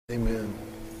Amen.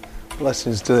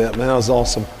 Blessings to that, man. That was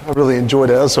awesome. I really enjoyed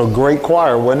it. That was a great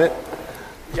choir, wasn't it?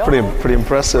 Pretty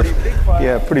impressive.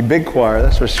 Yeah, pretty big choir,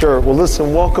 that's for sure. Well,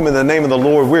 listen, welcome in the name of the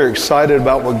Lord. We're excited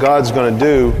about what God's going to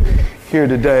do here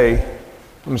today.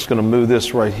 I'm just going to move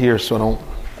this right here so I don't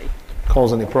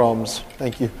cause any problems.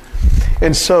 Thank you.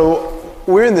 And so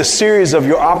we're in the series of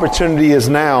Your Opportunity Is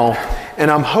Now,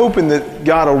 and I'm hoping that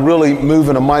God will really move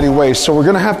in a mighty way. So we're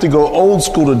going to have to go old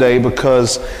school today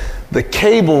because the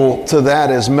cable to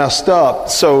that is messed up.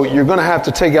 So you're going to have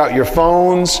to take out your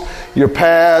phones, your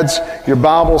pads, your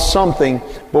Bibles, something.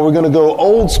 But we're going to go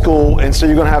old school, and so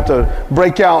you're going to have to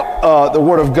break out the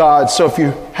Word of God. So if you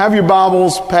have your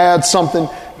Bibles, pads, something,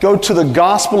 go to the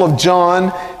Gospel of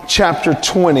John, chapter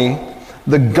 20.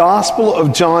 The Gospel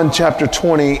of John, chapter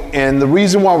 20. And the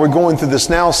reason why we're going through this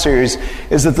Now series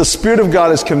is that the Spirit of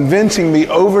God is convincing me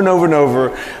over and over and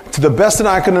over, to the best that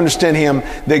I can understand Him,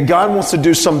 that God wants to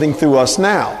do something through us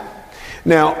now.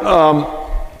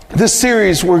 Now, this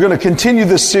series, we're going to continue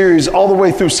this series all the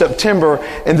way through September.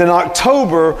 And then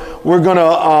October, we're going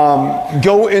to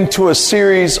go into a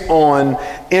series on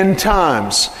end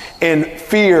times and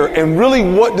fear, and really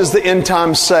what does the end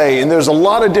times say? And there's a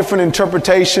lot of different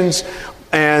interpretations,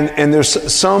 and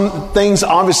there's some things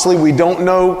obviously we don't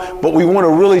know, but we want to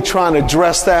really try and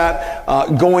address that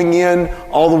going in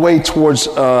all the way towards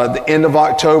the end of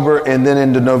October and then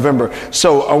into November.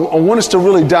 So I want us to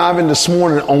really dive in this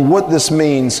morning on what this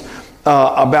means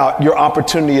about your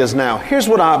opportunity is now. Here's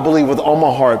what I believe with all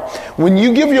my heart. When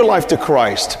you give your life to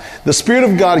Christ, the Spirit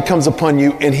of God comes upon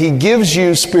you and He gives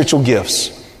you spiritual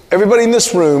gifts. Everybody in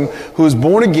this room who is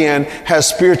born again has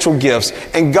spiritual gifts,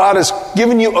 and God has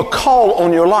given you a call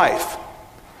on your life.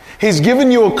 He's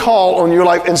given you a call on your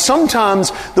life, and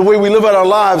sometimes the way we live out our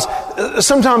lives,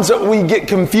 sometimes we get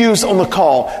confused on the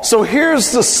call. So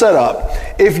here's the setup.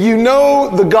 If you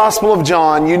know the Gospel of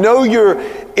John, you know you're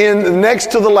in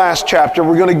next to the last chapter.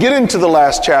 We're going to get into the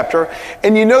last chapter,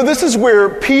 and you know this is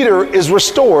where Peter is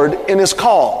restored in his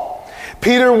call.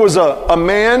 Peter was a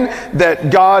man that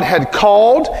God had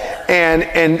called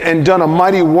and done a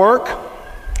mighty work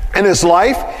in his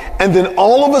life. And then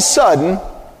all of a sudden,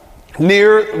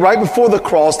 right before the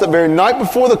cross, that very night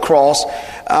before the cross,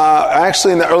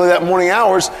 actually in the early that morning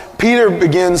hours, Peter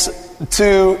begins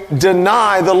to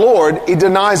deny the Lord. He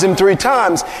denies Him 3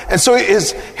 times. And so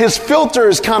his filter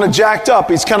is kind of jacked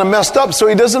up. He's kind of messed up. So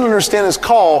he doesn't understand his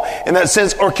call in that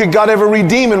sense. Or could God ever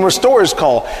redeem and restore His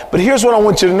call? But here's what I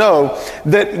want you to know.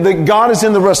 That God is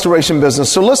in the restoration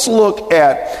business. So let's look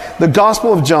at the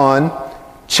Gospel of John,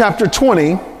 chapter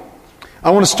 20.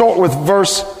 I want to start with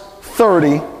verse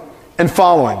 30 and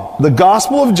following. The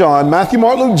Gospel of John, Matthew,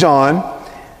 Mark, Luke, John,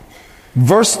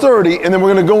 verse 30, and then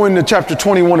we're going to go into chapter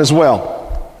 21 as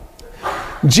well.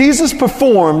 Jesus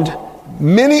performed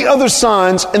many other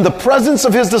signs in the presence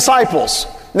of His disciples.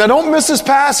 Now don't miss this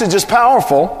passage, it's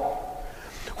powerful.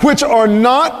 Which are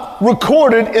not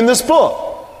recorded in this book.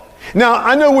 Now,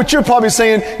 I know what you're probably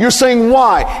saying. You're saying,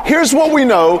 why? Here's what we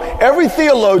know. Every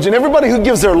theologian, everybody who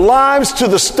gives their lives to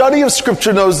the study of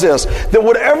Scripture knows this, that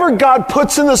whatever God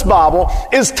puts in this Bible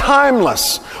is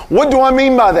timeless. What do I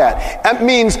mean by that? That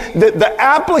means that the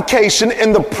application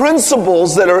and the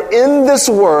principles that are in this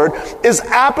Word is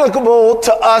applicable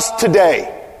to us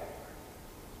today.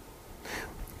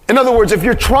 In other words, if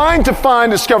you're trying to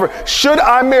discover, should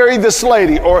I marry this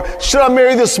lady, or should I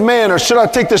marry this man, or should I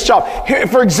take this job? Here,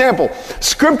 for example,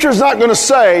 Scripture's not going to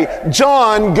say,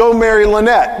 John, go marry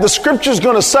Lynette. The Scripture's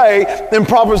going to say in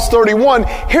Proverbs 31,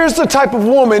 here's the type of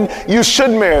woman you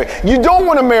should marry. You don't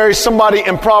want to marry somebody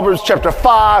in Proverbs chapter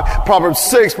 5, Proverbs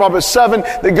 6, Proverbs 7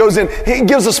 that goes in. He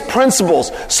gives us principles.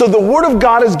 So the Word of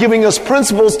God is giving us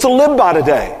principles to live by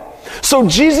today. So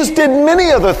Jesus did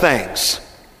many other things.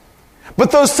 But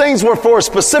those things were for a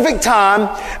specific time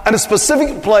and a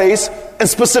specific place and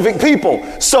specific people.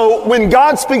 So when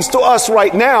God speaks to us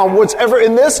right now, whatever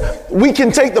in this, we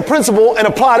can take the principle and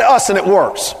apply to us and it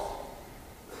works.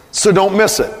 So don't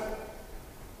miss it.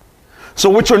 So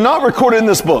which are not recorded in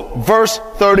this book. Verse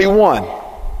 31.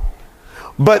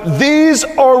 But these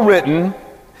are written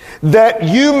that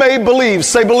you may believe.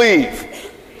 Say believe.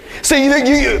 See,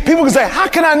 people can say, how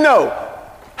can I know?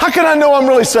 How can I know I'm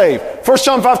really saved? 1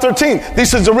 John 5:13.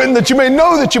 These things are written that you may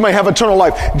know that you may have eternal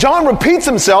life. John repeats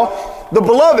himself. The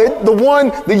beloved,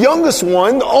 the youngest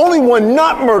one, the only one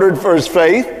not murdered for his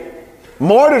faith,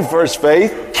 martyred for his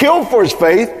faith, killed for his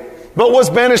faith, but was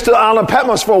banished to the island of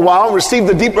Patmos for a while and received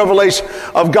the deep revelation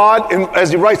of God as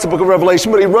he writes the book of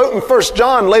Revelation. But he wrote in 1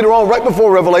 John later on, right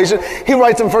before Revelation, he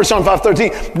writes in 1 John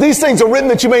 5:13, these things are written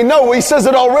that you may know. Well, he says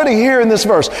it already here in this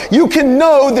verse. You can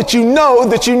know that you know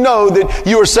that you know that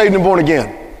you are saved and born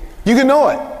again. You can know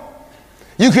it.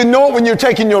 You can know it when you're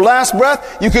taking your last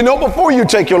breath. You can know it before you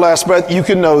take your last breath. You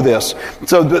can know this.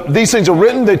 So these things are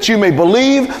written that you may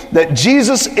believe that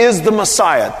Jesus is the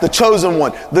Messiah, the chosen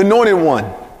one, the anointed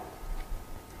one,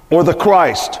 or the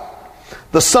Christ,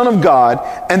 the Son of God,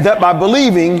 and that by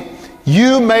believing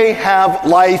you may have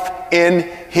life in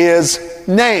His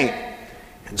name.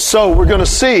 And so we're going to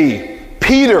see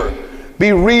Peter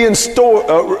be restored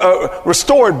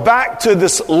back to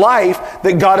this life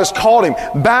that God has called him,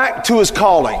 back to his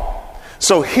calling.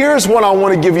 So here's what I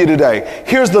want to give you today.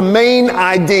 Here's the main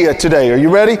idea today. Are you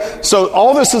ready? So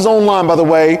all this is online, by the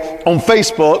way, on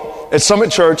Facebook at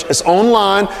Summit Church. It's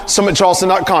online,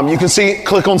 summitcharleston.com. You can see,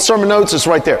 click on sermon notes. It's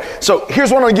right there. So here's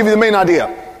what I want to give you the main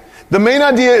idea. The main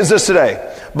idea is this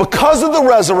today. Because of the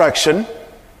resurrection,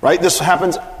 right? This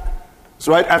happens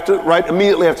right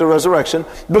immediately after the resurrection.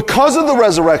 Because of the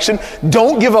resurrection,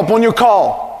 don't give up on your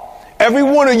call. Every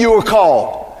one of you are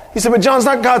called. He said, but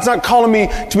God's not calling me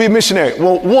to be a missionary.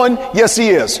 Well, one, yes, He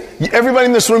is. Everybody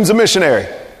in this room is a missionary.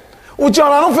 Well,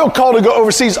 John, I don't feel called to go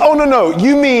overseas. Oh, no.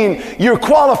 You mean you're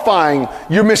qualifying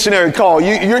your missionary call.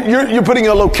 You're putting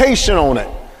a location on it.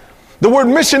 The word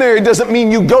missionary doesn't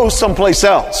mean you go someplace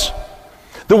else.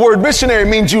 The word missionary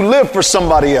means you live for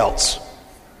somebody else.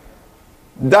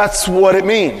 That's what it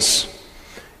means.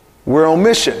 We're on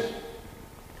mission.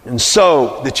 And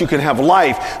so that you can have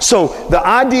life. So the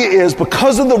idea is,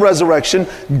 because of the resurrection,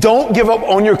 don't give up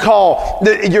on your call.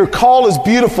 Your call is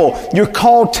beautiful. Your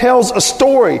call tells a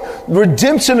story.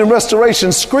 Redemption and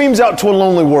restoration screams out to a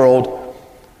lonely world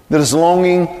that is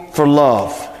longing for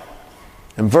love.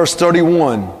 In verse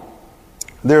 31,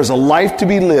 there's a life to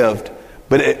be lived,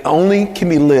 but it only can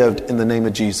be lived in the name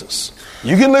of Jesus.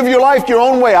 You can live your life your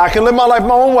own way. I can live my life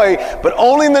my own way, but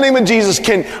only in the name of Jesus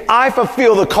can I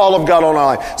fulfill the call of God on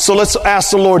our life. So let's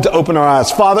ask the Lord to open our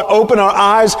eyes. Father, open our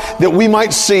eyes that we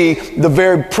might see the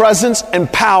very presence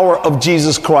and power of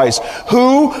Jesus Christ,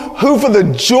 who for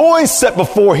the joy set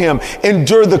before Him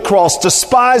endured the cross,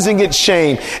 despising its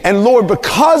shame. And Lord,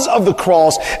 because of the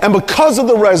cross and because of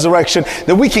the resurrection,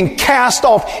 that we can cast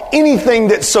off anything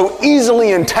that so easily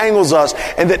entangles us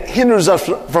and that hinders us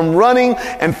from running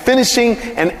and finishing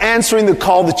and answering the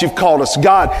call that You've called us.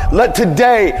 God, let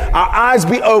today our eyes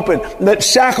be open, let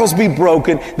shackles be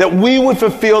broken, that we would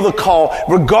fulfill the call,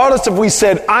 regardless if we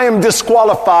said, I am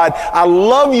disqualified. I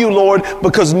love You, Lord,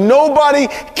 because nobody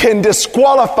can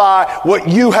disqualify what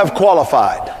You have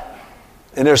qualified.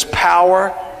 And there's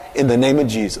power in the name of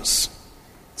Jesus.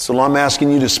 So I'm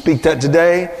asking You to speak that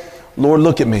today. Lord,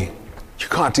 look at me. You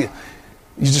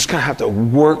just kind of have to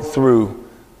work through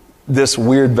this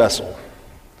weird vessel,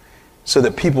 so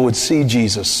that people would see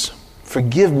Jesus.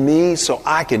 Forgive me so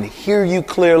I can hear You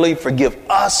clearly. Forgive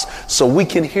us so we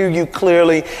can hear You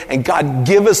clearly. And God,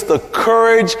 give us the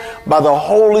courage by the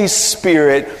Holy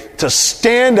Spirit to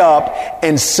stand up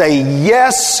and say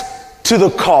yes to the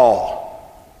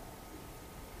call.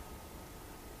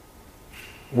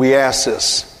 We ask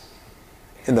this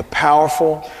in the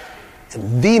powerful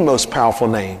and the most powerful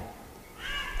name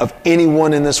of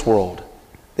anyone in this world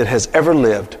that has ever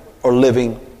lived or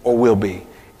living or will be.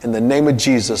 In the name of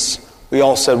Jesus, we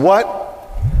all said what?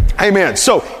 Amen.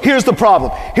 So here's the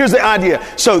problem. Here's the idea.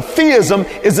 So theism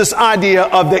is this idea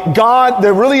of that God,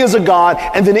 there really is a God,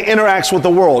 and then He interacts with the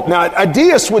world. Now, a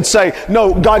deist would say,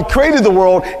 no, God created the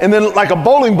world and then like a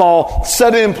bowling ball,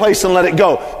 set it in place and let it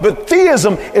go. But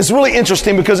theism is really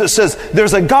interesting because it says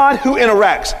there's a God who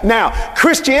interacts. Now,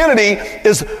 Christianity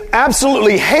is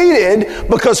absolutely hated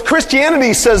because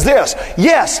Christianity says this: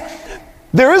 yes,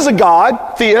 there is a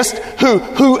God, theist,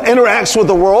 who interacts with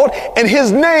the world, and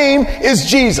His name is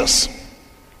Jesus.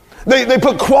 They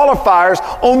put qualifiers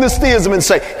on this theism and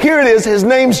say, here it is, His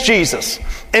name's Jesus.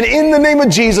 And in the name of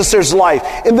Jesus, there's life.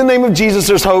 In the name of Jesus,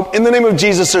 there's hope. In the name of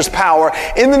Jesus, there's power.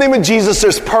 In the name of Jesus,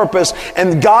 there's purpose.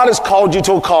 And God has called you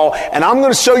to a call. And I'm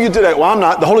going to show you today, well, I'm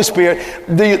not, the Holy Spirit,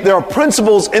 there are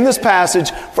principles in this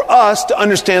passage for us to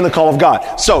understand the call of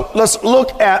God. So let's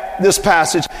look at this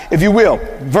passage, if you will.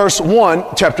 Verse 1,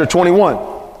 chapter 21.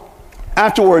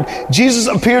 Afterward, Jesus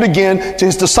appeared again to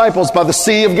His disciples by the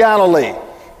Sea of Galilee.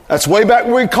 That's way back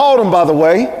where He called them, by the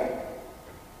way.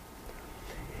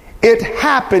 It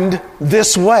happened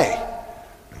this way.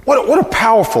 What a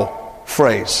powerful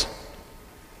phrase.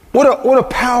 What a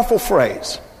powerful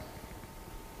phrase.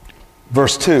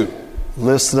 Verse 2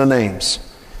 lists the names.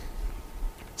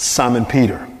 Simon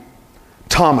Peter,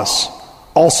 Thomas,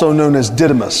 also known as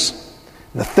Didymus,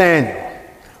 Nathanael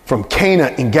from Cana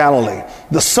in Galilee,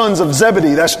 the sons of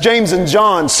Zebedee, that's James and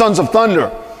John, sons of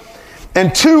thunder,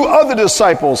 and 2 other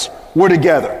disciples were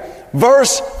together.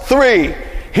 Verse 3.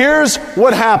 Here's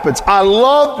what happens. I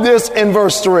love this in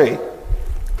verse 3.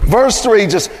 Verse 3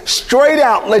 just straight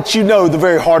out lets you know the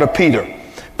very heart of Peter.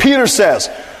 Peter says,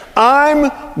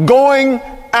 I'm going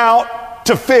out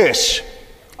to fish.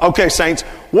 Okay, saints,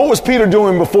 what was Peter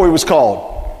doing before he was called?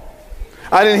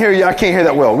 I didn't hear you. I can't hear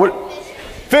that well. What?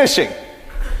 Fishing.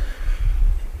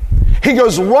 He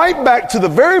goes right back to the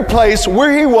very place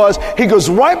where he was. He goes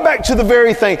right back to the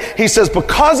very thing. He says,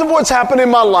 because of what's happened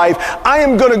in my life, I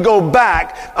am going to go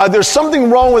back. There's something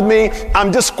wrong with me.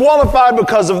 I'm disqualified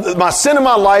because of my sin in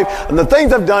my life and the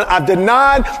things I've done. I've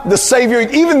denied the Savior.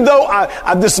 Even though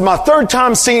this is my third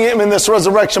time seeing him in this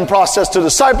resurrection process to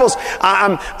disciples,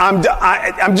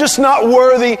 I'm just not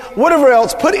worthy. Whatever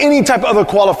else, put any type of other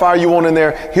qualifier you want in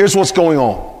there. Here's what's going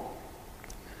on.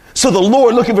 So the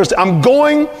Lord, look at verse, I'm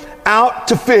going out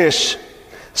to fish.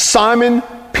 Simon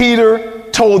Peter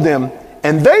told them,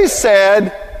 and they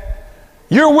said,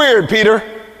 you're weird, Peter.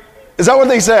 Is that what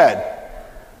they said?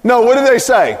 No, what did they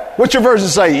say? What's your version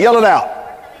say? Yell it out.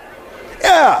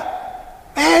 Yeah.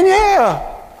 Man,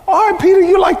 yeah. All right, Peter,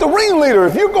 you're like the ringleader.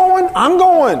 If you're going, I'm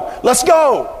going. Let's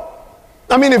go.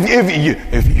 I mean,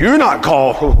 if you're not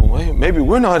called, maybe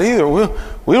we're not either.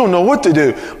 We don't know what to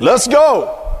do. Let's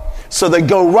go. So they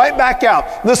go right back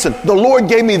out. Listen, the Lord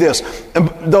gave me this. And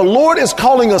the Lord is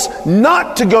calling us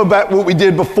not to go back what we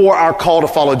did before our call to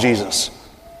follow Jesus.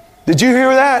 Did you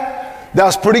hear that?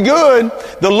 That's pretty good.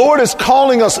 The Lord is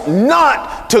calling us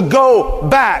not to go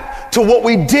back to what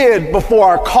we did before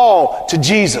our call to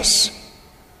Jesus.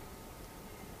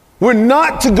 We're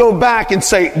not to go back and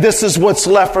say, this is what's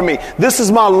left for me. This is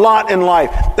my lot in life.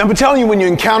 I'm telling you, when you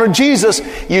encounter Jesus,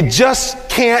 you just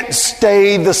can't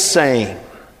stay the same.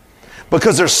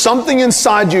 Because there's something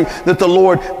inside you that the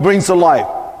Lord brings to life.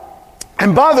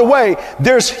 And by the way,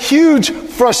 there's huge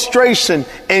frustration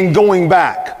in going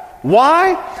back.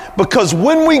 Why? Because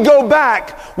when we go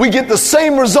back, we get the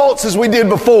same results as we did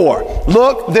before.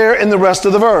 Look there in the rest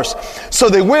of the verse. So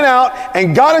they went out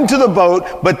and got into the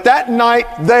boat, but that night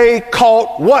they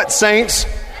caught what, saints?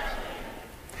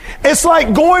 It's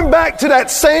like going back to that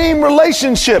same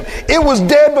relationship. It was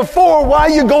dead before. Why are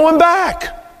you going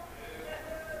back?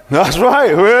 That's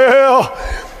right. Well,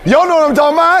 y'all know what I'm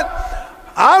talking about?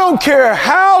 I don't care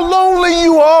how lonely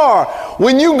you are.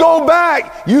 When you go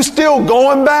back, you still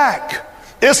going back.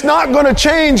 It's not going to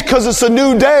change because it's a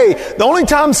new day. The only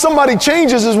time somebody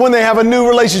changes is when they have a new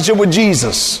relationship with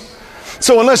Jesus.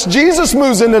 So unless Jesus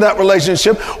moves into that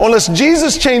relationship, or unless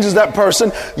Jesus changes that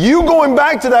person, you going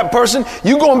back to that person,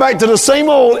 you going back to the same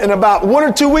old, in about 1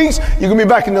 or 2 weeks, you're going to be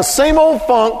back in the same old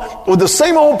funk, with the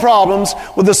same old problems,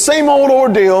 with the same old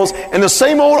ordeals, and the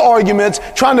same old arguments,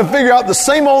 trying to figure out the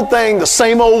same old thing, the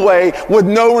same old way, with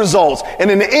no results.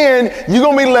 And in the end, you're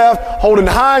going to be left holding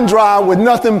high and dry with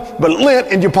nothing but lint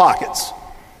in your pockets.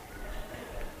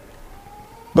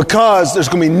 Because there's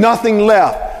going to be nothing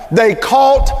left. They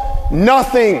caught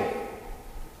nothing.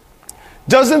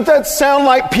 Doesn't that sound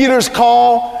like Peter's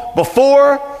call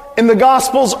before in the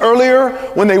Gospels earlier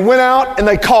when they went out and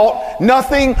they caught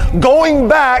nothing? Going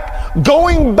back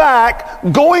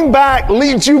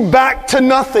leads you back to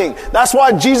nothing. That's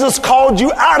why Jesus called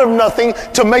you out of nothing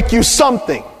to make you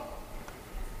something.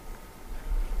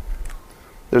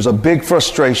 There's a big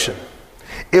frustration.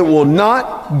 It will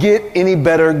not get any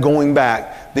better going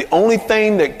back. The only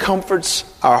thing that comforts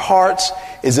our hearts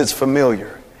is it's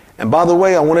familiar. And by the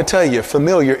way, I want to tell you,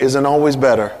 familiar isn't always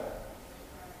better.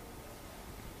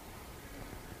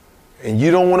 And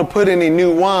you don't want to put any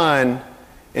new wine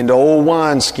into old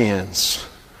wineskins,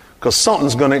 because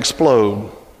something's going to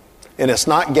explode. And it's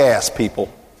not gas,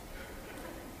 people.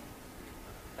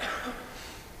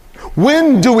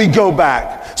 When do we go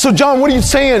back? So John, what are you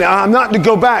saying? I'm not to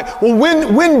go back. Well,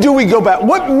 when do we go back?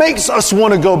 What makes us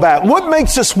want to go back? What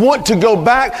makes us want to go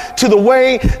back to the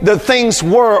way that things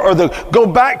were, or go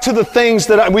back to the things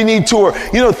that we need to, or,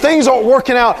 things aren't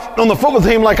working out on the football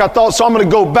team like I thought, so I'm going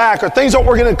to go back, or things aren't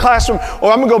working in the classroom,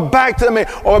 or I'm going to go back to them,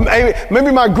 or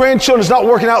maybe my grandchildren's not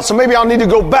working out, so maybe I'll need to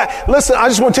go back. Listen, I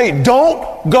just want to tell you,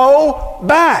 don't go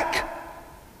back.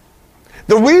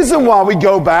 The reason why we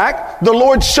go back, the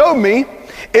Lord showed me,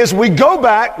 is we go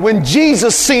back when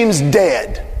Jesus seems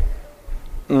dead.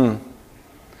 The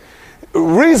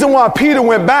reason why Peter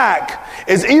went back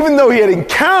is even though he had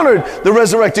encountered the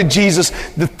resurrected Jesus,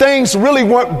 the things really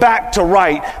weren't back to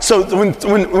right. So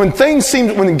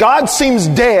when God seems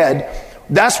dead,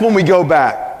 that's when we go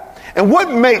back. And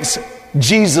what makes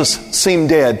Jesus seem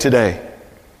dead today?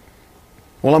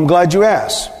 Well, I'm glad you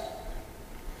asked.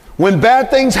 When bad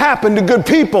things happen to good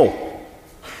people,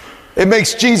 It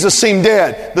makes Jesus seem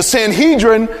dead. The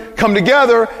Sanhedrin come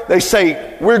together. They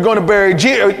say, we're going to bury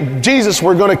Jesus.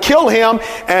 We're going to kill him.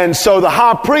 And so the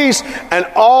high priest and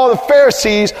all the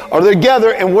Pharisees are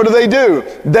together. And what do?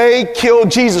 They kill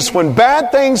Jesus. When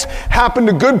bad things happen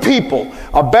to good people,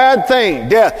 a bad thing,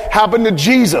 death, happened to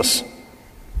Jesus,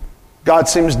 God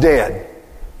seems dead.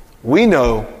 We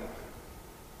know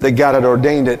that God had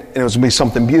ordained it and it was going to be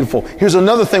something beautiful. Here's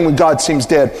another thing when God seems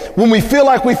dead. When we feel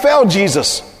like we failed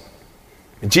Jesus.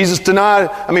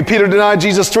 Peter denied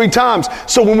Jesus 3 times.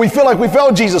 So when we feel like we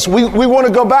failed Jesus, we want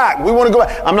to go back. We want to go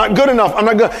back. I'm not good enough. I'm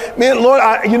not good. Man, Lord,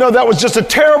 that was just a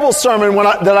terrible sermon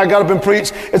that I got up and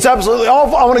preached. It's absolutely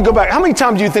awful. I want to go back. How many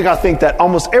times do you think I think that?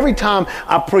 Almost every time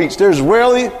I preach. There's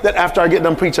rarely that after I get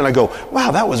done preaching, I go,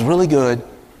 wow, that was really good.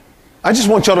 I just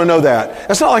want y'all to know that.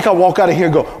 It's not like I walk out of here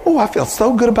and go, oh, I feel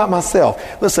so good about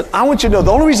myself. Listen, I want you to know the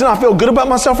only reason I feel good about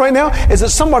myself right now is that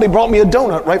somebody brought me a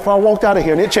donut right before I walked out of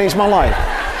here and it changed my life.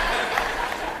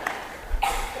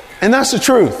 And that's the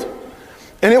truth.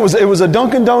 And it was a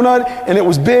Dunkin' Donut and it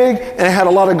was big and it had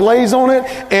a lot of glaze on it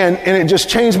and it just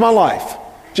changed my life.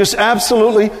 Just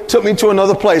absolutely took me to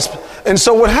another place. And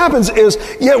so what happens is,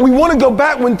 we want to go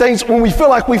back when we feel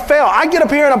like we fail. I get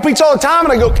up here and I preach all the time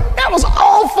and I go, that was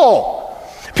awful.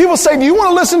 People say, do you want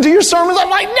to listen to your sermons? I'm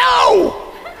like,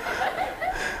 no.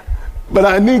 But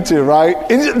I need to, right?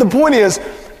 And the point is,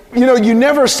 you're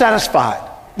never satisfied.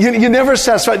 You're never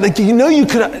satisfied. Like, you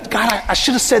could have, God, I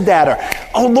should have said that. Or,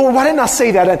 oh, Lord, why didn't I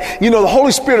say that? And, the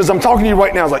Holy Spirit, as I'm talking to you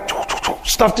right now, is like,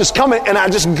 stuff just coming. And I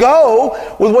just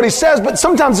go with what he says. But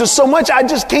sometimes there's so much, I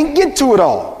just can't get to it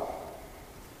all.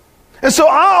 And so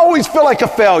I always feel like a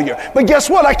failure. But guess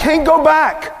what? I can't go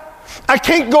back. I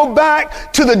can't go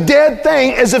back to the dead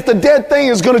thing as if the dead thing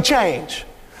is going to change.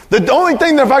 The only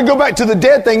thing that if I go back to the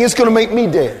dead thing, it's going to make me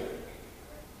dead.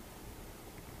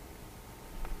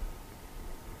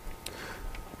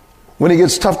 When it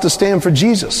gets tough to stand for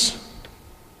Jesus,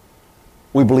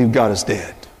 we believe God is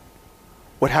dead.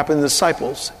 What happened to the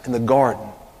disciples in the Garden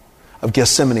of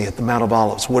Gethsemane at the Mount of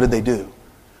Olives? What did they do?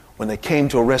 When they came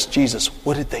to arrest Jesus,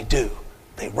 what did they do?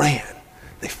 They ran.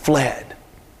 They fled.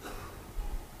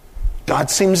 God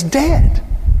seems dead.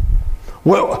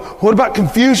 Well, what about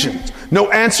confusion? No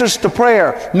answers to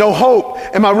prayer. No hope.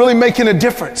 Am I really making a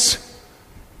difference?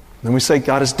 Then we say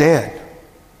God is dead.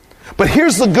 But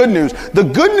here's the good news. The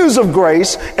good news of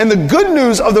grace and the good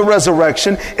news of the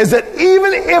resurrection is that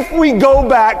even if we go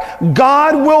back,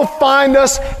 God will find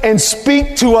us and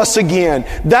speak to us again.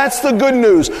 That's the good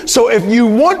news. So if you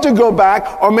want to go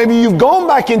back, or maybe you've gone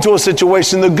back into a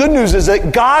situation, the good news is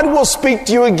that God will speak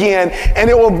to you again, and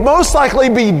it will most likely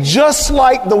be just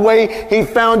like the way he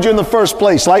found you in the first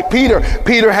place. Like Peter.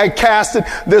 Peter had casted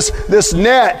this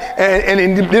net and he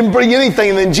didn't bring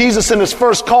anything. And then Jesus in his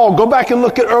first call, go back and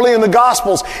look at early in the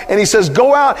Gospels, and he says,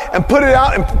 go out and put it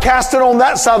out and cast it on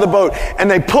that side of the boat. And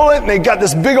they pull it and they got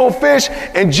this big old fish,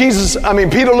 and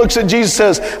Peter looks at Jesus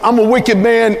and says, I'm a wicked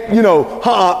man,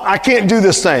 I can't do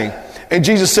this thing. And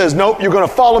Jesus says, nope, you're going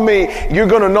to follow me. You're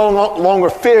going to no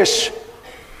longer fish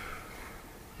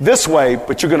this way,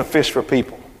 but you're going to fish for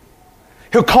people.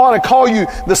 He'll call you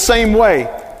the same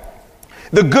way.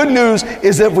 The good news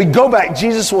is that if we go back,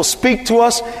 Jesus will speak to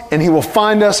us and he will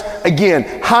find us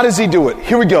again. How does he do it?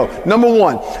 Here we go. Number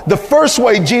one, the first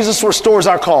way Jesus restores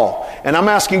our call, and I'm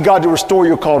asking God to restore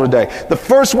your call today. The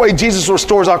first way Jesus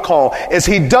restores our call is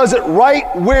he does it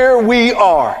right where we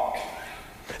are.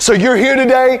 So you're here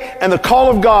today, and the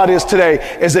call of God is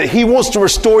that he wants to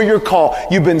restore your call.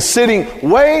 You've been sitting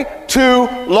way too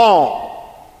long.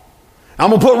 I'm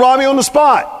going to put Robbie on the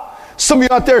spot. Some of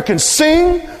you out there can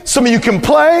sing. Some of you can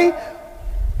play.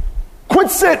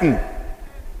 Quit sitting.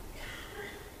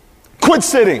 Quit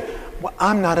sitting. Well,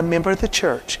 I'm not a member of the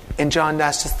church. And John,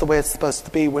 that's just the way it's supposed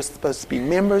to be. We're supposed to be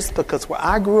members because where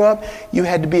I grew up, you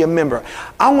had to be a member.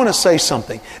 I want to say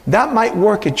something. That might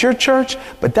work at your church,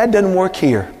 but that doesn't work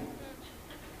here.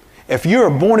 If you're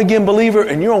a born-again believer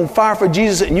and you're on fire for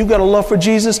Jesus and you've got a love for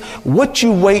Jesus, what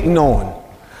you waiting on?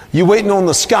 You waiting on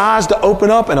the skies to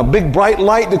open up and a big bright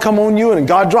light to come on you and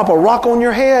God drop a rock on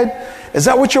your head? Is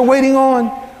that what you're waiting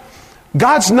on?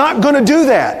 God's not going to do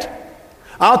that.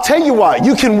 I'll tell you why.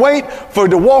 You can wait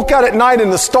to walk out at night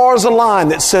and the stars align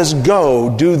that says,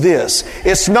 go, do this.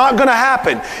 It's not going to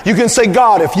happen. You can say,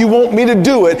 God, if you want me to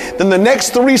do it, then the next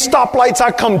 3 stoplights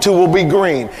I come to will be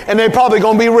green. And they're probably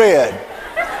going to be red.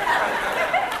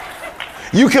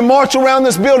 You can march around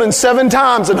this building 7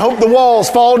 times and hope the walls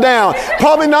fall down.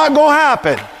 Probably not going to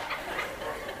happen.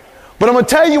 But I'm going to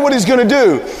tell you what he's going to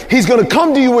do. He's going to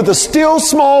come to you with a still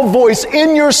small voice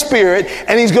in your spirit,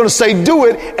 and he's going to say, do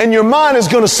it, and your mind is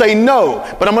going to say no.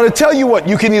 But I'm going to tell you what,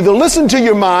 you can either listen to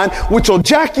your mind, which will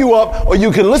jack you up, or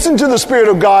you can listen to the Spirit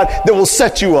of God that will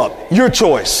set you up. Your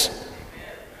choice.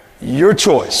 Your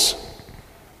choice.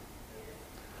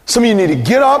 Some of you need to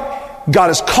get up. God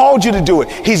has called you to do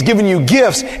it. He's given you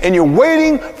gifts, and you're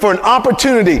waiting for an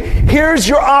opportunity. Here's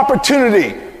your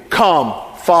opportunity.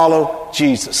 Come, follow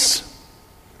Jesus.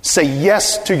 Say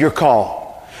yes to your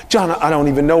call. John, I don't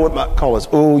even know what my call is.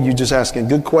 Oh, you're just asking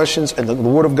good questions, and the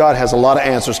Word of God has a lot of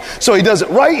answers. So he does it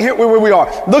right here where we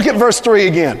are. Look at verse 3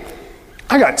 again.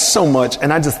 I got so much,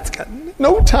 and I just got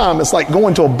no time. It's like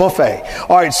going to a buffet.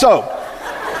 All right, so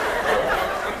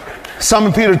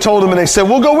Simon Peter told him, and they said,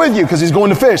 we'll go with you because he's going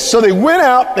to fish. So they went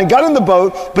out and got in the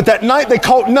boat, but that night they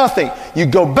caught nothing. You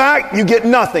go back, you get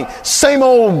nothing. Same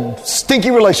old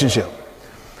stinky relationship.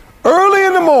 Early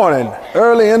in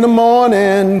the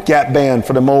morning, Gap Band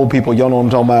for them old people, y'all know what I'm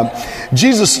talking about.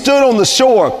 Jesus stood on the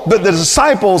shore, but the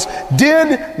disciples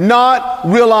did not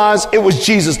realize it was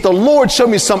Jesus. The Lord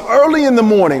showed me some early in the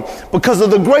morning. Because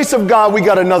of the grace of God, we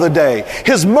got another day.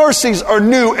 His mercies are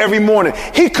new every morning.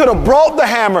 He could have brought the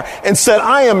hammer and said,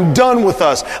 I am done with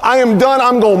us. I am done.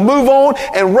 I'm going to move on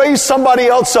and raise somebody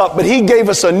else up. But he gave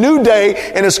us a new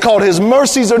day, and it's called His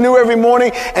mercies are new every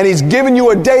morning. And he's given you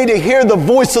a day to hear the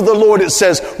voice of the Lord. It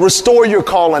says, restore your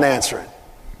call and answer it.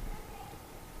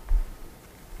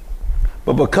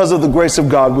 But because of the grace of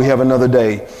God, we have another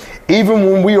day. Even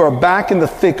when we are back in the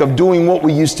thick of doing what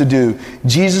we used to do,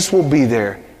 Jesus will be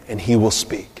there and he will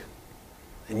speak.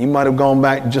 And you might have gone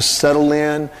back and just settle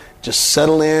in,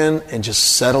 and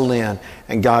just settle in.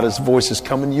 And God's voice is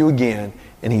coming to you again,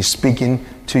 and he's speaking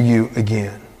to you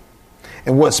again.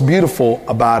 And what's beautiful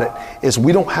about it is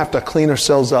we don't have to clean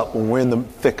ourselves up when we're in the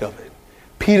thick of it.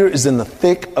 Peter is in the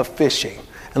thick of fishing.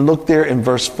 And look there in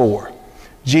verse 4.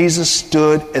 Jesus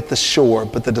stood at the shore,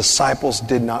 but the disciples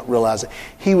did not realize it.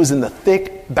 He was in the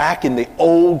thick, back in the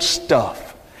old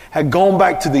stuff. Had gone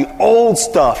back to the old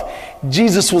stuff.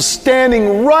 Jesus was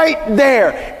standing right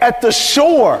there at the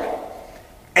shore.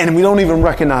 And we don't even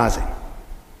recognize him.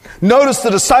 Notice the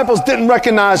disciples didn't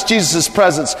recognize Jesus'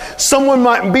 presence. Someone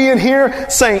might be in here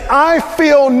saying, I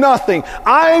feel nothing.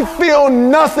 I feel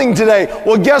nothing today.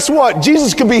 Well, guess what?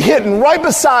 Jesus could be hitting right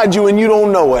beside you and you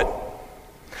don't know it.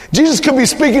 Jesus could be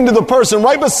speaking to the person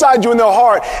right beside you in their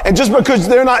heart, and just because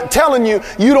they're not telling you,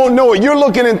 you don't know it. You're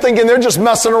looking and thinking they're just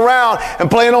messing around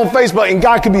and playing on Facebook, and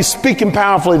God could be speaking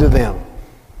powerfully to them.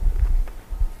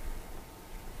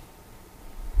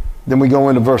 Then we go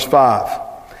into verse 5.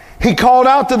 He called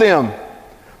out to them,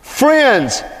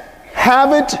 friends,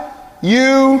 haven't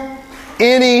you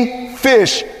any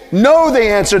fish? No, they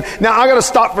answered. Now, I got to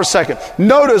stop for a second.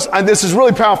 Notice, and this is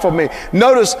really powerful for me.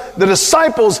 Notice the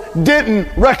disciples didn't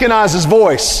recognize his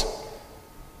voice.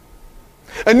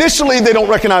 Initially, they don't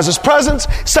recognize his presence.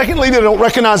 Secondly, they don't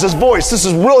recognize his voice.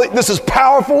 This is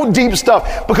powerful, deep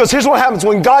stuff. Because here's what happens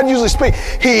when God usually speaks.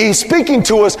 He's speaking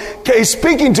to us. He's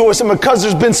speaking to us, and because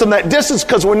there's been some of that distance,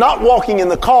 because we're not walking in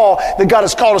the call that God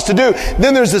has called us to do,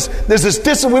 then there's this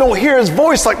distance. We don't hear his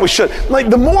voice like we should. Like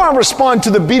the more I respond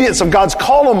to the obedience of God's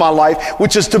call on my life,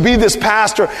 which is to be this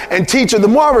pastor and teacher, the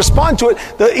more I respond to it,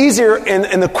 the easier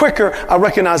and the quicker I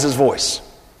recognize his voice.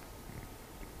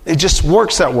 It just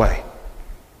works that way.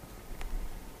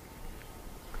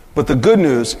 But the good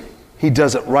news, he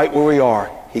does it right where we are.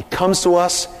 He comes to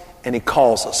us and he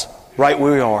calls us right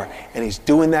where we are. And he's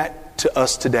doing that to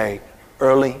us today,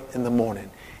 early in the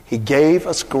morning. He gave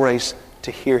us grace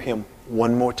to hear him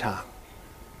one more time.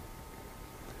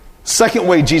 Second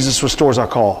way Jesus restores our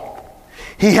call.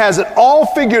 He has it all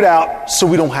figured out so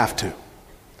we don't have to.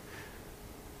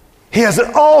 He has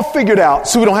it all figured out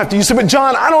so we don't have to. You say, but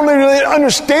John, I don't really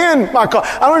understand my call.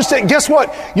 I don't understand. Guess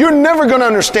what? You're never going to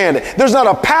understand it. There's not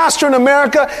a pastor in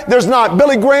America. There's not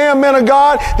Billy Graham, man of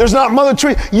God. There's not Mother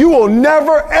Teresa. You will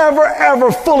never, ever,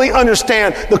 ever fully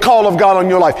understand the call of God on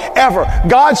your life. Ever.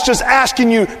 God's just asking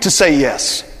you to say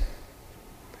yes.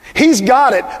 He's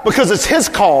got it because it's his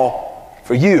call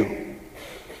for you.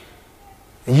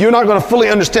 You're not going to fully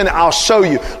understand it. I'll show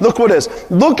you. Look what it is.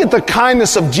 Look at the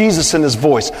kindness of Jesus in his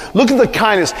voice. Look at the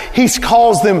kindness. He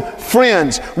calls them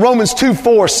friends. Romans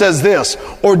 2:4 says this,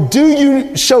 or do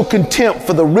you show contempt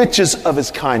for the riches of his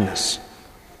kindness,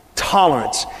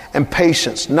 tolerance, and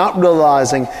patience, not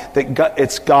realizing that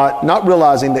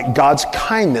God's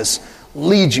kindness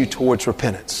leads you towards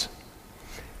repentance.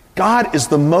 God is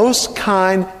the most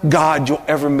kind God you'll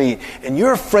ever meet. And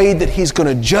you're afraid that he's going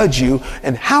to judge you.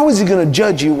 And how is he going to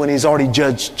judge you when he's already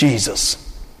judged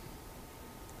Jesus?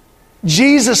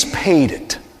 Jesus paid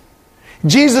it.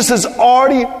 Jesus has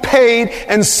already paid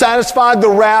and satisfied the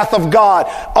wrath of God.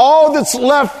 All that's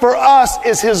left for us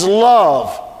is his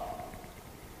love.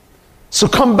 So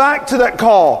come back to that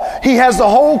call. He has the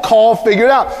whole call figured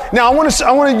out. Now I want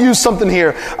to use something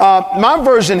here. My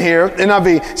version here,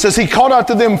 NIV, says he called out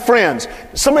to them friends.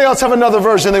 Somebody else have another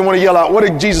version they want to yell out. What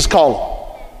did Jesus call them?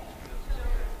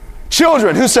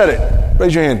 Children. Who said it?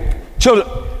 Raise your hand. Children.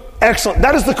 Excellent.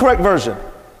 That is the correct version.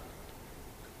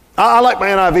 I like my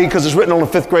NIV because it's written on a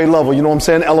 5th grade level. You know what I'm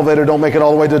saying? Elevator don't make it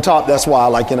all the way to the top. That's why I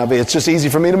like NIV. It's just easy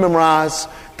for me to memorize.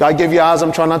 God gave you eyes.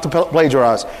 I'm trying not to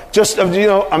plagiarize. Just, you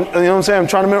know what I'm saying? I'm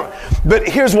trying to memorize. But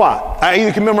here's why. I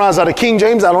either can memorize out of King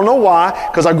James. I don't know why,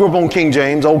 because I grew up on King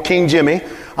James, old King Jimmy.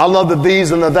 I love the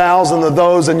these and the thous and the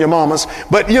those and your mamas.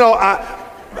 But, or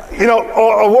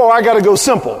I got to go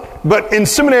simple. But in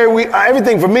seminary,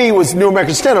 everything for me was New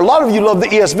American Standard. A lot of you love the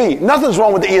ESV. Nothing's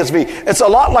wrong with the ESV. It's a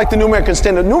lot like the New American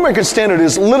Standard. New American Standard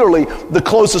is literally the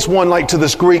closest one, like to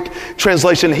this Greek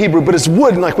translation in Hebrew. But it's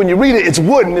wooden. Like when you read it, it's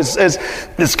wooden.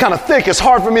 It's kind of thick. It's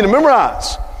hard for me to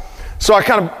memorize. So I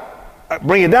kind of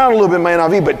bring it down a little bit in my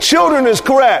NIV. But children is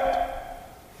correct.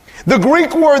 The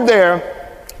Greek word there,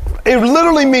 it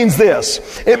literally means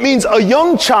this. It means a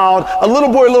young child, a little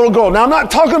boy, a little girl. Now, I'm not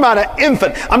talking about an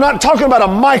infant. I'm not talking about a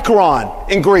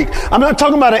micron in Greek. I'm not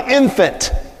talking about an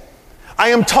infant. I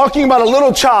am talking about a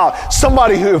little child,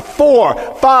 somebody who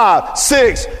 4, 5,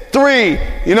 6, 3,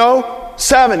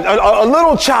 7, a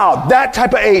little child, that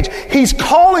type of age. He's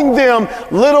calling them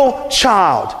little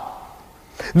child.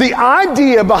 The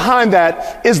idea behind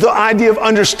that is the idea of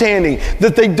understanding,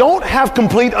 that they don't have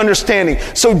complete understanding.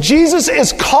 So Jesus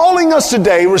is calling us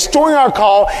today, restoring our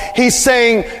call. He's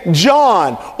saying,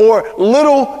 John, or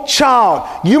little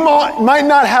child, you might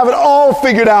not have it all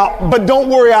figured out, but don't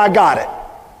worry, I got it.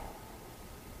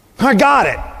 I got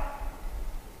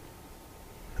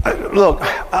it. Look,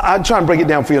 I'll try and break it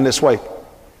down for you in this way.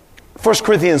 1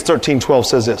 Corinthians 13:12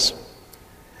 says this.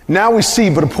 Now we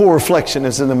see but a poor reflection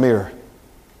as in the mirror.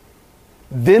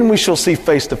 Then we shall see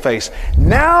face to face.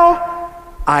 Now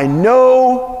I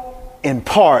know in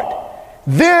part.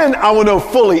 Then I will know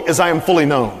fully as I am fully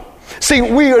known. See,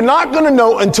 we are not going to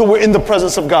know until we're in the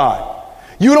presence of God.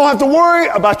 You don't have to worry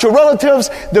about your relatives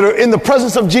that are in the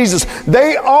presence of Jesus.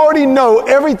 They already know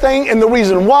everything and the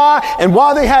reason why and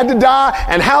why they had to die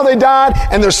and how they died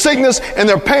and their sickness and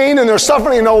their pain and their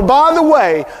suffering. And oh, by the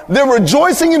way, they're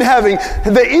rejoicing in heaven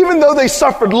that even though they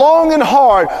suffered long and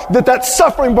hard, that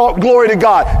suffering brought glory to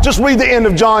God. Just read the end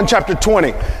of John chapter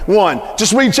 21.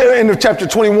 Just read the end of chapter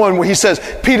 21 where he says,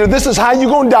 Peter, this is how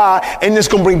you're going to die and it's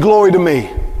going to bring glory to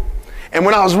me. And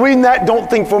when I was reading that, don't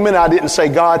think for a minute I didn't say,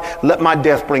 God, let my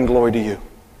death bring glory to you.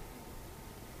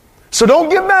 So don't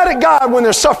get mad at God when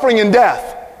there's suffering and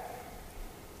death.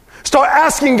 Start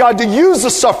asking God to use the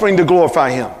suffering to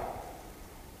glorify him.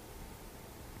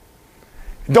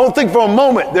 Don't think for a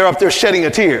moment they're up there shedding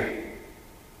a tear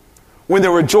when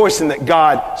they're rejoicing that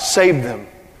God saved them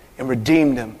and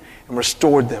redeemed them and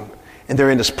restored them. And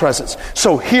they're in his presence.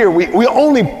 So here we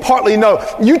only partly know.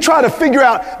 You try to figure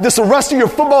out the rest of your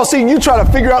football season. You try to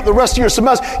figure out the rest of your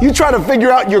semester. You try to figure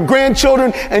out your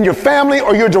grandchildren and your family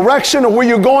or your direction or where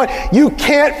you're going. You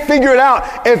can't figure it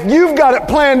out. If you've got it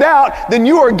planned out, then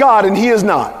you are God and he is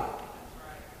not.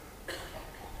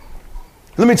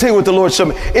 Let me tell you what the Lord showed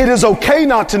me. It is okay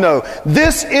not to know.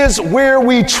 This is where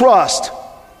we trust.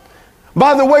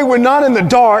 By the way, we're not in the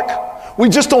dark. We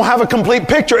just don't have a complete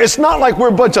picture. It's not like we're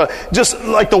a bunch of, just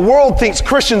like the world thinks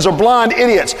Christians are blind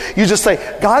idiots. You just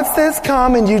say, God says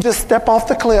come, and you just step off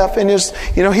the cliff and just,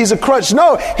 he's a crutch.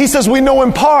 No, he says we know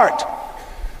in part.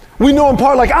 We know in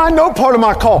part, like I know part of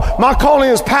my call. My calling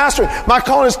is pastoring. My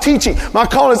calling is teaching. My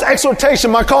calling is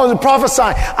exhortation. My calling is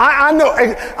prophesying.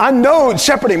 I know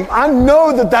shepherding. I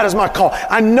know that is my call.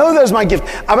 I know that is my gift.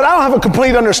 But I don't have a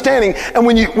complete understanding. And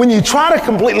when you try to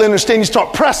completely understand, you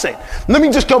start pressing. Let me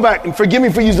just go back, and forgive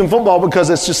me for using football because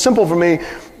it's just simple for me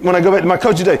when I go back to my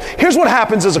coaching days. Here's what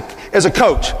happens as a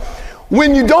coach.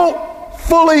 When you don't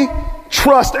fully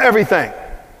trust everything,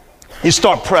 you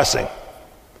start pressing.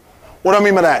 What do I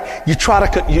mean by that? You try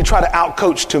to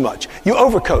out-coach too much. You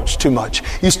over-coach too much.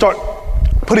 You start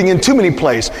putting in too many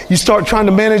plays. You start trying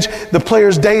to manage the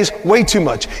players' days way too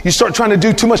much. You start trying to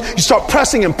do too much. You start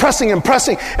pressing and pressing and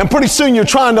pressing, and pretty soon you're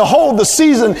trying to hold the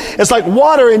season. It's like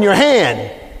water in your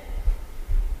hand.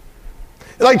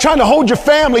 Like trying to hold your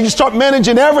family, you start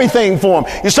managing everything for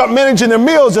them. You start managing their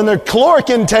meals and their caloric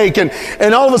intake, and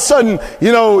all of a sudden,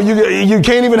 you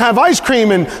can't even have ice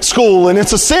cream in school, and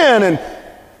it's a sin, and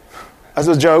that's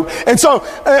a joke. And so,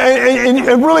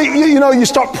 and really, you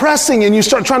start pressing and you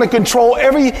start trying to control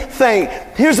everything.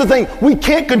 Here's the thing. We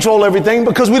can't control everything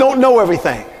because we don't know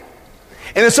everything.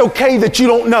 And it's okay that you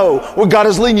don't know where God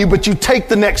is leading you, but you take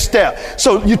the next step.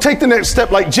 So you take the next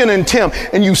step like Jenna and Tim,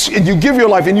 and you give your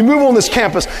life, and you move on this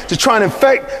campus to try and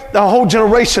infect the whole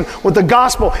generation with the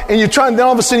gospel. And you try, and then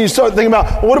all of a sudden you start thinking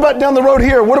about, well, what about down the road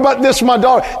here? What about this for my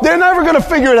daughter? They're never going to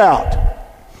figure it out.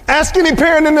 Ask any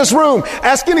parent in this room.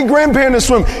 Ask any grandparent in this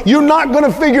room. You're not going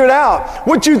to figure it out.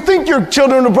 What you think your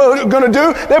children are going to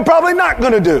do, they're probably not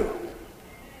going to do.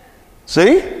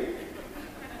 See?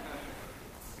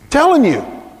 Telling you.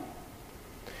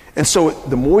 And so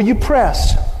the more you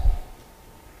press,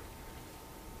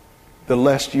 the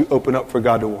less you open up for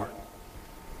God to work.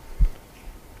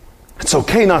 It's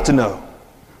okay not to know.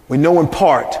 We know in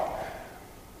part.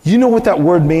 You know what that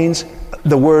word means?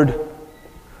 The word,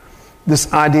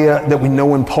 this idea that we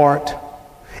know in part.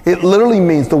 It literally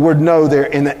means, the word know there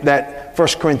in that 1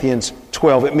 Corinthians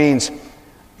 12, it means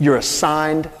your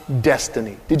assigned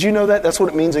destiny. Did you know that? That's what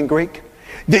it means in Greek.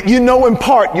 That you know in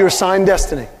part your assigned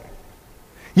destiny.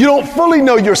 You don't fully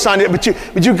know your assigned destiny,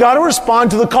 but you got to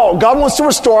respond to the call. God wants to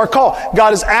restore our call.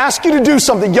 God has asked you to do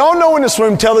something. Y'all know in this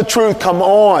room, tell the truth, come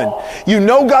on. You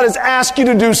know God has asked you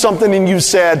to do something and you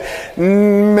said,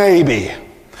 maybe.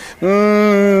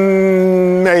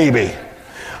 Maybe.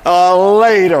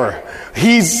 Later.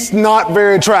 He's not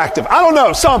very attractive. I don't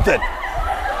know, something.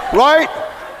 Right?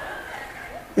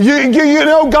 You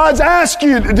know God's asked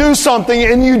you to do something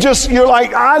and you're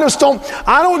like, I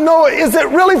don't know, is it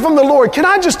really from the Lord? Can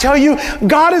I just tell you,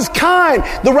 God is kind.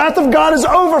 The wrath of God is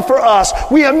over for us.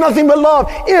 We have nothing but love.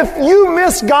 If you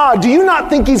miss God, do you not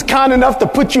think He's kind enough to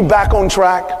put you back on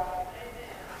track?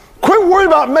 Quit worrying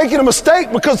about making a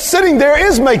mistake, because sitting there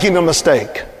is making a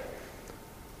mistake.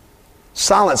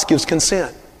 Silence gives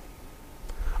consent.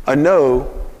 A no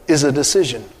is a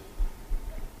decision.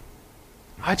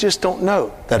 I just don't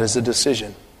know. That is a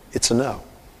decision. It's a no.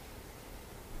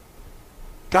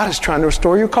 God is trying to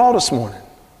restore your call this morning.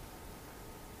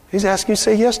 He's asking you to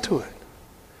say yes to it.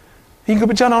 You can go,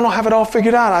 but John, I don't have it all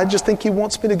figured out. I just think He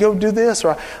wants me to go do this,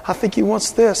 or I think He wants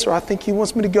this, or I think He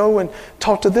wants me to go and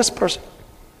talk to this person.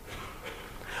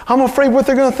 I'm afraid what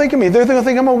they're going to think of me. They're going to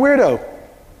think I'm a weirdo.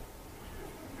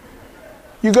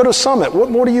 You go to Summit. What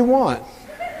more do you want?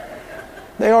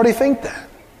 They already think that.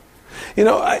 You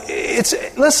know,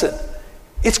 listen,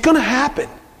 it's going to happen.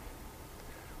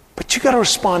 But you got to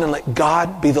respond and let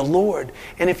God be the Lord.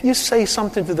 And if you say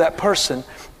something to that person,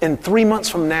 and 3 months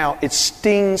from now it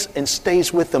stings and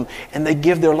stays with them, and they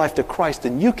give their life to Christ,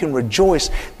 then you can rejoice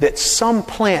that some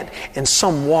plant and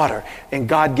some water, and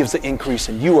God gives the increase,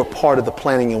 and you are part of the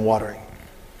planting and watering.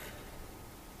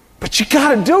 But you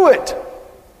got to do it.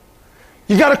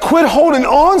 You got to quit holding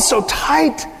on so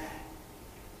tight.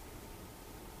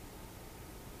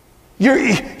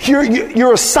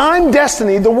 Your assigned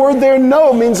destiny, the word there,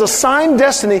 know, means assigned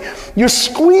destiny. You're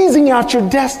squeezing out your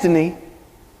destiny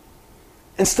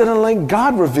instead of letting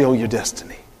God reveal your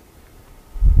destiny.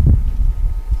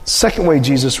 Second way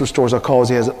Jesus restores our call is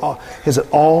He has it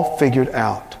all figured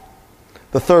out.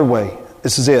 The third way,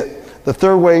 this is it. The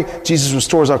third way Jesus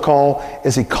restores our call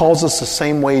is He calls us the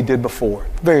same way He did before.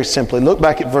 Very simply, look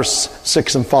back at verse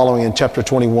 6 and following in chapter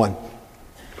 21.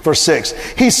 Verse 6,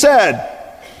 He said,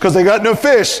 because they got no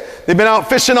fish. They've been out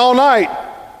fishing all night.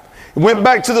 Went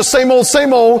back to the same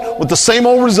old with the same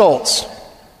old results.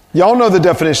 Y'all know the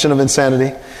definition of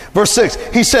insanity. Verse 6,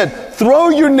 He said, throw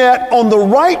your net on the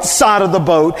right side of the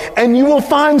boat and you will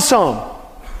find some.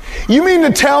 You mean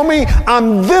to tell me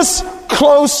I'm this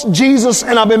close, Jesus,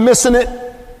 and I've been missing it?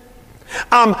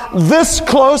 I'm this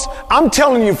close. I'm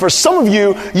telling you, for some of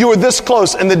you, you are this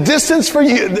close. And the distance for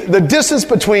you, the distance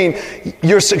between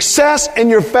your success and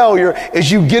your failure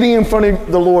is you getting in front of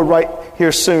the Lord right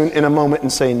here soon in a moment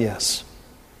and saying yes.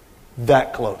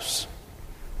 That close.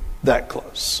 That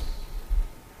close.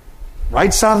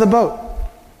 Right side of the boat.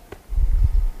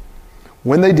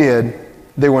 When they did,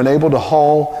 they were unable to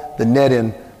haul the net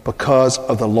in because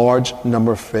of the large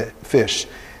number of fish.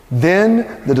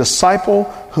 Then the disciple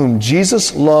whom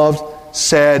Jesus loved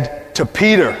said to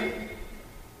Peter,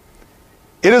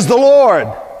 "It is the Lord."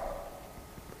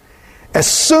 As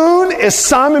soon as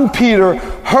Simon Peter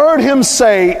heard him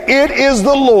say, "It is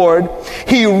the Lord,"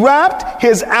 he wrapped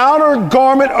his outer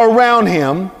garment around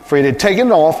him, for he had taken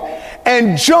it off,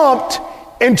 and jumped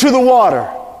into the water.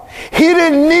 He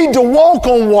didn't need to walk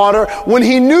on water when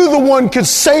he knew the one could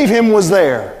save him was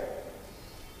there.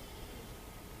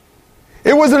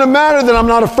 It wasn't a matter that I'm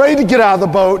not afraid to get out of the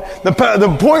boat.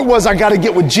 The point was I got to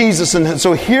get with Jesus. And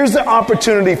so here's the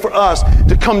opportunity for us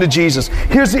to come to Jesus.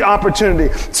 Here's the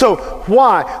opportunity. So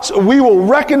why? So we will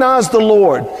recognize the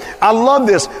Lord. I love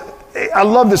this. I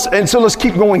love this. And so let's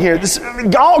keep going here.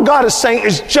 All God is saying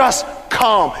is just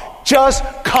come. Just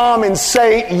come and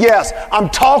say yes. I'm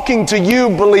talking to you,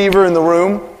 believer in the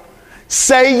room.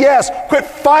 Say yes. Quit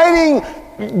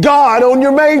fighting God on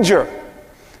your major.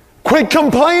 Quit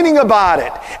complaining about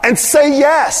it and say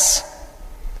yes.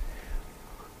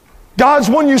 God's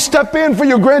wanting you to step in for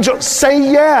your grandchildren.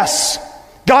 Say yes.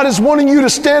 God is wanting you to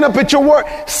stand up at your work.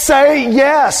 Say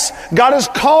yes. God has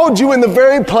called you in the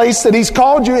very place that He's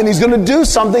called you, and He's going to do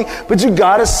something, but you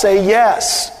got to say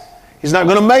yes. He's not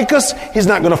going to make us. He's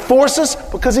not going to force us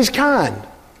because He's kind.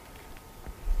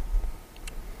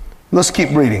 Let's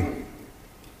keep reading.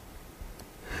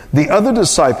 The other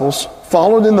disciples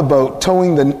followed in the boat,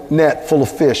 towing the net full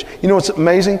of fish. You know what's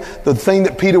amazing? The thing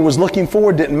that Peter was looking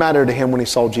for didn't matter to him when he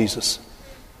saw Jesus.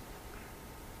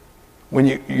 When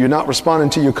you're not responding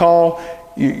to your call,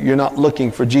 you're not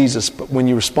looking for Jesus. But when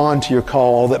you respond to your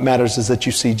call, all that matters is that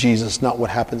you see Jesus, not what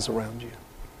happens around you.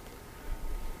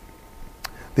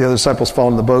 The other disciples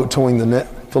followed in the boat, towing the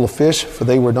net full of fish, for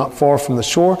they were not far from the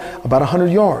shore, about 100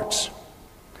 yards.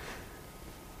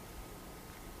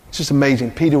 It's just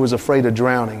amazing. Peter was afraid of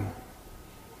drowning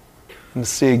in the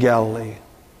Sea of Galilee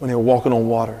when they were walking on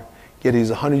water. Yet he's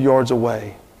 100 yards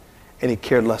away, and he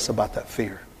cared less about that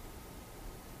fear.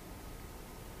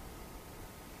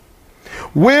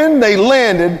 When they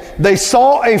landed, they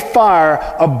saw a fire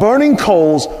of burning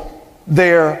coals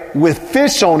there with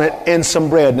fish on it and some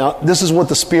bread. Now, this is what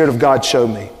the Spirit of God showed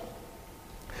me.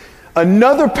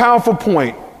 Another powerful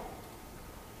point.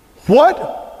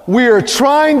 What we are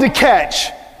trying to catch,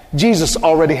 Jesus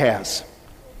already has.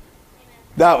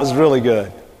 That was really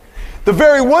good. The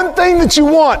very one thing that you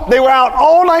want, they were out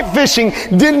all night fishing,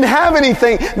 didn't have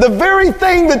anything. The very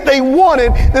thing that they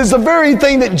wanted is the very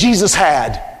thing that Jesus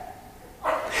had.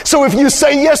 So if you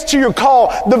say yes to your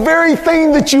call, the very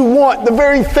thing that you want, the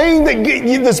very thing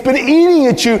that's been eating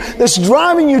at you, that's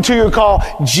driving you to your call,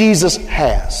 Jesus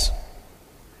has.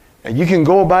 And you can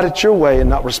go about it your way and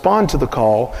not respond to the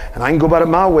call, and I can go about it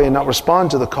my way and not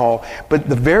respond to the call. But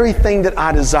the very thing that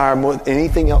I desire more than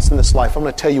anything else in this life, I'm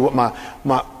going to tell you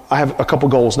what I have a couple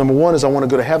goals. Number one is I want to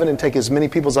go to heaven and take as many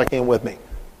people as I can with me.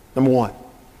 Number one.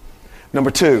 Number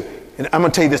two, and I'm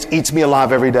going to tell you this, eats me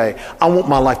alive every day. I want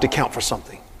my life to count for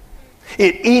something.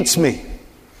 It eats me.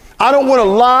 I don't want to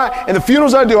lie in the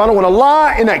funerals I do. I don't want to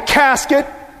lie in that casket.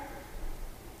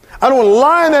 I don't want to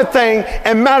lie in that thing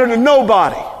and matter to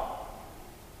nobody.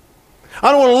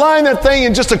 I don't want to lie in that thing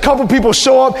and just a couple people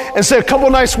show up and say a couple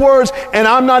nice words and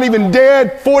I'm not even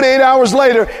dead 48 hours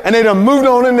later and they done moved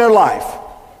on in their life.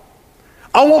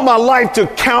 I want my life to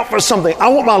count for something. I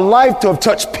want my life to have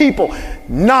touched people,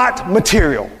 not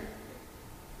material.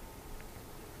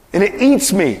 And it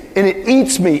eats me, and it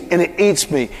eats me, and it eats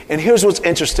me. And here's what's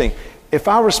interesting. If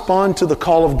I respond to the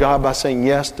call of God by saying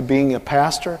yes to being a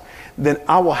pastor, then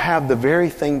I will have the very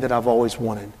thing that I've always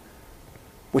wanted,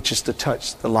 which is to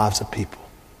touch the lives of people.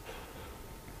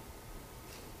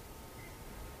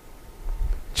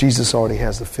 Jesus already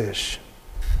has the fish.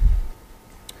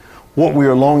 What we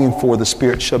are longing for, the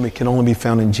Spirit showed me, can only be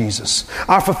found in Jesus.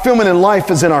 Our fulfillment in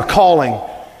life is in our calling.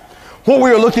 What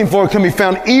we are looking for can be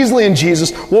found easily in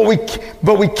Jesus, but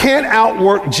we can't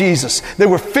outwork Jesus. They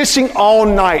were fishing all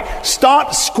night.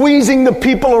 Stop squeezing the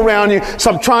people around you.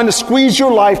 Stop trying to squeeze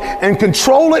your life and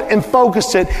control it and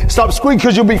focus it. Stop squeezing,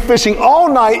 because you'll be fishing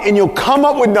all night and you'll come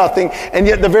up with nothing. And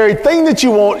yet the very thing that you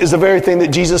want is the very thing that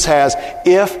Jesus has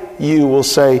if you will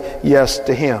say yes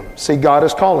to Him. See, God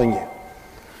is calling you.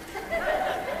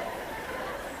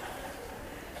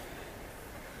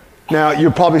 Now,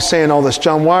 you're probably saying all this,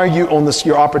 John, why are you on this?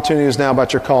 Your opportunity is now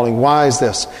about your calling. Why is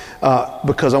this?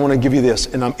 Because I want to give you this,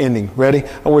 and I'm ending. Ready?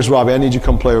 Oh, where's Robbie? I need you to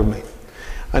come play with me.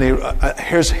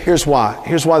 Here's why.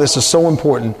 Here's why this is so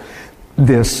important.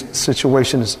 This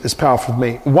situation is powerful for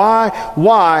me. Why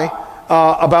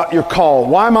about your call?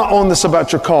 Why am I on this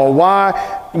about your call?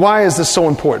 Why is this so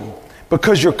important?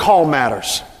 Because your call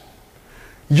matters.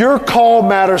 Your call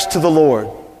matters to the Lord.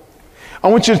 I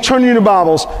want you to turn in your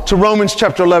Bibles to Romans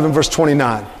chapter 11, verse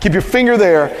 29. Keep your finger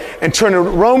there and turn to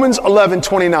Romans 11,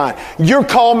 29. Your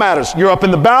call matters. You're up in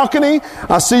the balcony.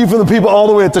 I see you from the people all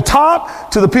the way at the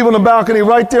top to the people in the balcony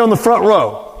right there on the front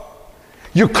row.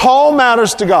 Your call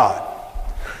matters to God.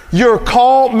 Your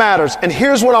call matters. And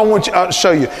here's what I want to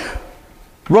show you.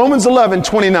 Romans 11,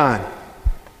 29.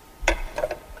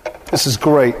 This is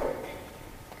great.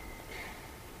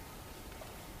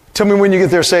 Tell me when you get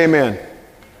there, say amen.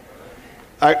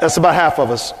 That's about half of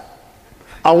us.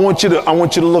 I want you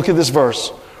to look at this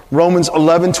verse. Romans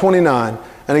 11:29.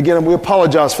 And again, we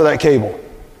apologize for that cable.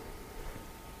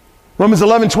 Romans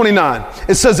 11:29.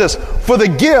 It says this, for the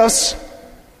gifts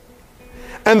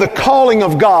and the calling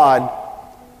of God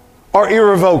are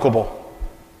irrevocable.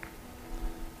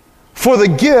 For the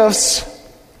gifts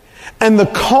and the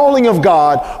calling of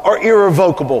God are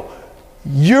irrevocable.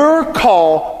 Your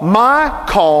call, my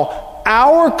call,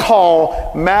 our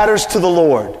call matters to the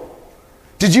Lord.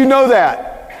 Did you know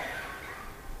that?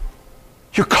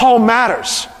 Your call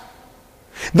matters.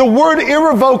 The word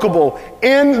irrevocable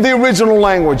in the original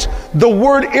language, the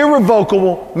word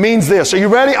irrevocable means this. Are you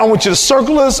ready? I want you to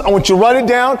circle this. I want you to write it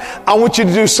down. I want you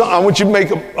to do something. I want you to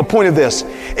make a point of this.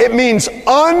 It means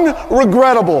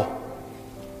unregrettable.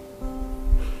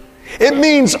 It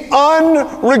means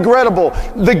unregrettable.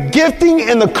 The gifting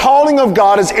and the calling of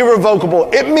God is irrevocable.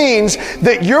 It means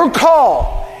that your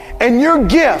call and your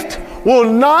gift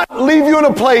will not leave you in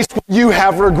a place where you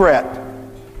have regret.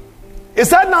 Is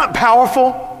that not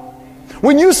powerful?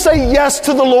 When you say yes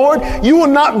to the Lord, you will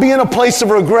not be in a place of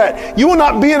regret. You will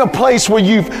not be in a place where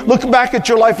you look back at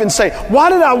your life and say, why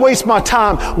did I waste my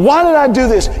time? Why did I do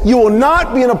this? You will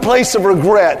not be in a place of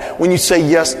regret when you say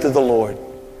yes to the Lord.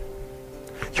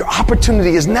 Your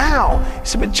opportunity is now. You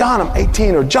say, but John, I'm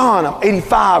 18, or John, I'm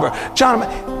 85, or John,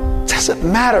 it doesn't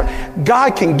matter.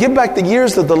 God can give back the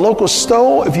years that the locusts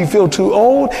stole if you feel too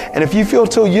old, and if you feel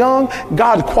too young,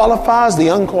 God qualifies the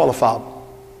unqualified.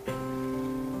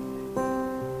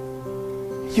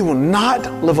 You will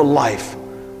not live a life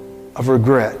of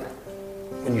regret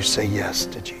when you say yes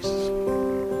to Jesus.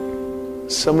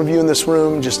 Some of you in this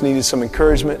room just needed some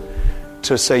encouragement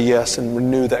to say yes and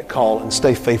renew that call and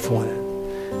stay faithful in it.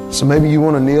 So maybe you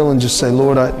want to kneel and just say,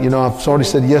 Lord, I've already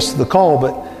said yes to the call,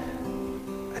 but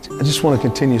I just want to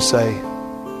continue to say,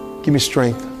 give me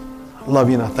strength. I love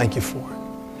you and I thank you for it.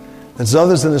 There's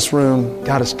others in this room,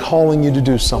 God is calling you to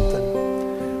do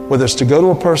something. Whether it's to go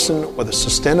to a person, whether it's to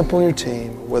stand up on your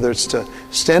team, whether it's to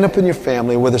stand up in your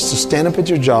family, whether it's to stand up at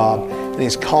your job, and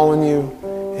He's calling you,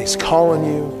 and He's calling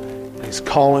you, and He's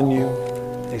calling you,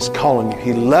 and He's calling you.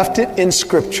 He left it in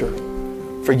Scripture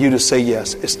for you to say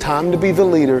yes. It's time to be the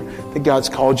leader that God's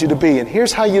called you to be. And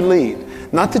here's how you lead.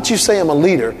 Not that you say I'm a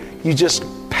leader. You just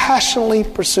passionately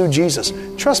pursue Jesus.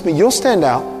 Trust me, you'll stand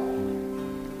out.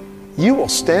 You will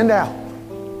stand out.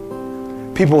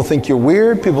 People will think you're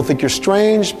weird. People think you're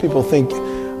strange. People think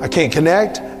I can't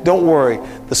connect. Don't worry.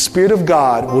 The Spirit of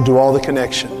God will do all the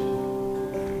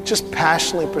connection. Just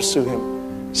passionately pursue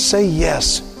Him. Say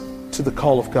yes to the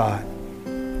call of God.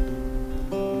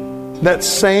 That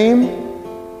same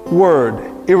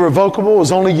word, irrevocable,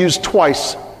 is only used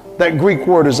twice. That Greek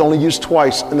word is only used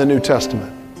twice in the New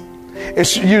Testament.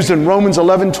 It's used in Romans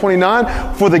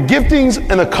 11:29. For the giftings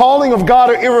and the calling of God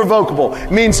are irrevocable.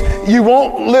 It means you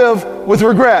won't live with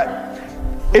regret.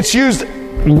 It's used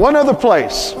one other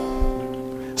place.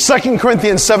 2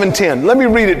 Corinthians 7:10. Let me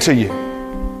read it to you.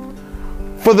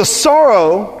 For the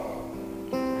sorrow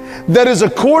that is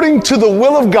according to the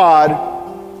will of God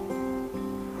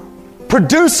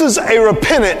produces a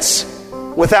repentance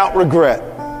without regret.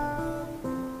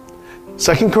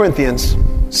 2 Corinthians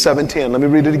 7:10. Let me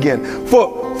read it again.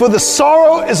 For the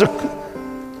sorrow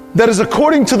that is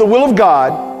according to the will of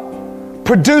God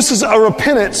produces a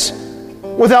repentance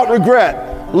without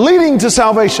regret, leading to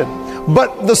salvation.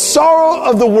 But the sorrow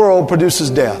of the world produces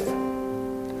death.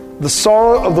 The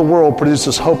sorrow of the world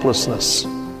produces hopelessness.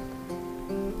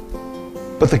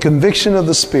 But the conviction of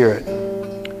the Spirit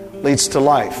leads to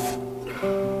life.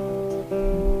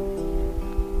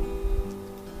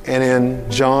 And in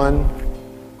John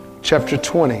chapter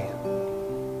 20,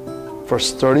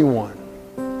 verse 31,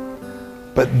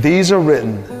 but these are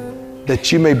written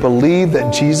that you may believe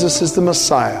that Jesus is the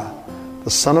Messiah, the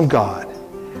Son of God,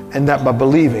 and that by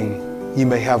believing you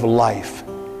may have life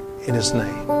in His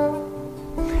name.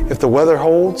 If the weather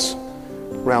holds,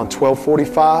 around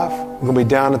 12:45, we're going to be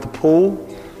down at the pool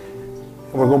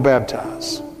and we're going to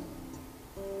baptize.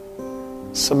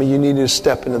 Some of you need to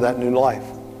step into that new life.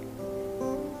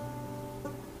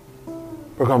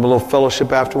 We're going to have a little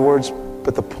fellowship afterwards,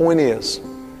 but the point is,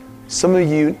 some of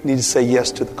you need to say yes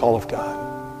to the call of God.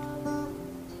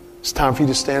 It's time for you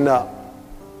to stand up.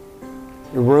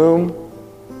 Your room,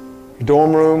 your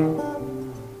dorm room,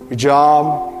 your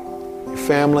job, your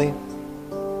family,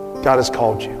 God has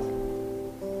called you.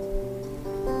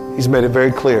 He's made it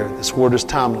very clear. This word is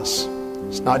timeless.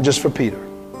 It's not just for Peter.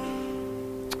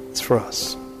 It's for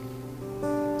us.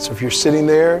 So if you're sitting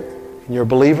there and you're a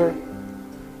believer,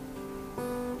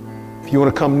 if you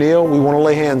want to come kneel, we want to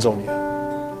lay hands on you.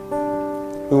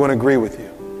 We want to agree with you.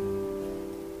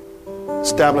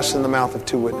 Established in the mouth of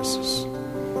two witnesses.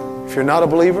 If you're not a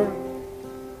believer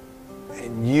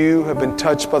and you have been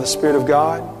touched by the Spirit of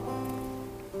God,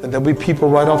 then there'll be people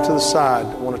right off to the side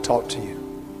that want to talk to you.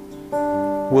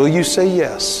 Will you say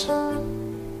yes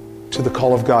to the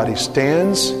call of God? He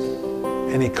stands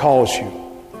and He calls you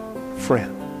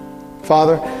friend.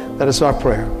 Father, that is our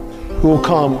prayer. Who will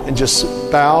come and just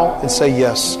bow and say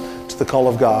yes to the call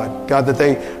of God. God, that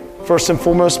they, first and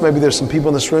foremost, maybe there's some people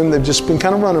in this room, they've just been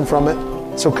kind of running from it.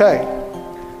 It's okay.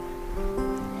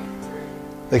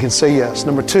 They can say yes.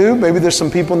 Number two, maybe there's some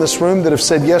people in this room that have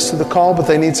said yes to the call, but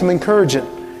they need some encouragement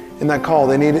in that call.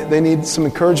 They need some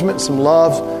encouragement, some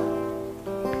love,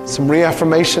 some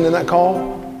reaffirmation in that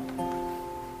call.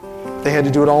 If they had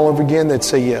to do it all over again, they'd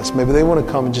say yes. Maybe they want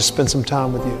to come and just spend some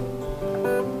time with you.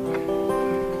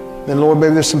 And Lord,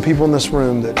 maybe there's some people in this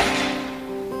room that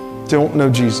don't know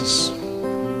Jesus.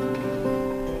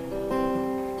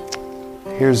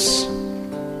 Here's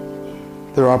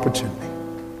their opportunity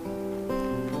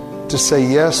to say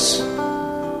yes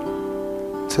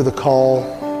to the call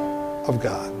of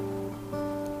God.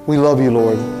 We love you,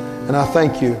 Lord, and I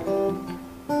thank you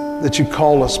that you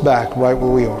call us back right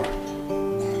where we are.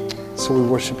 So we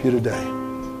worship you today.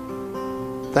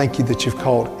 Thank you that you've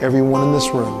called everyone in this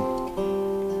room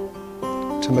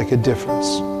to make a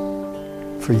difference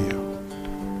for you.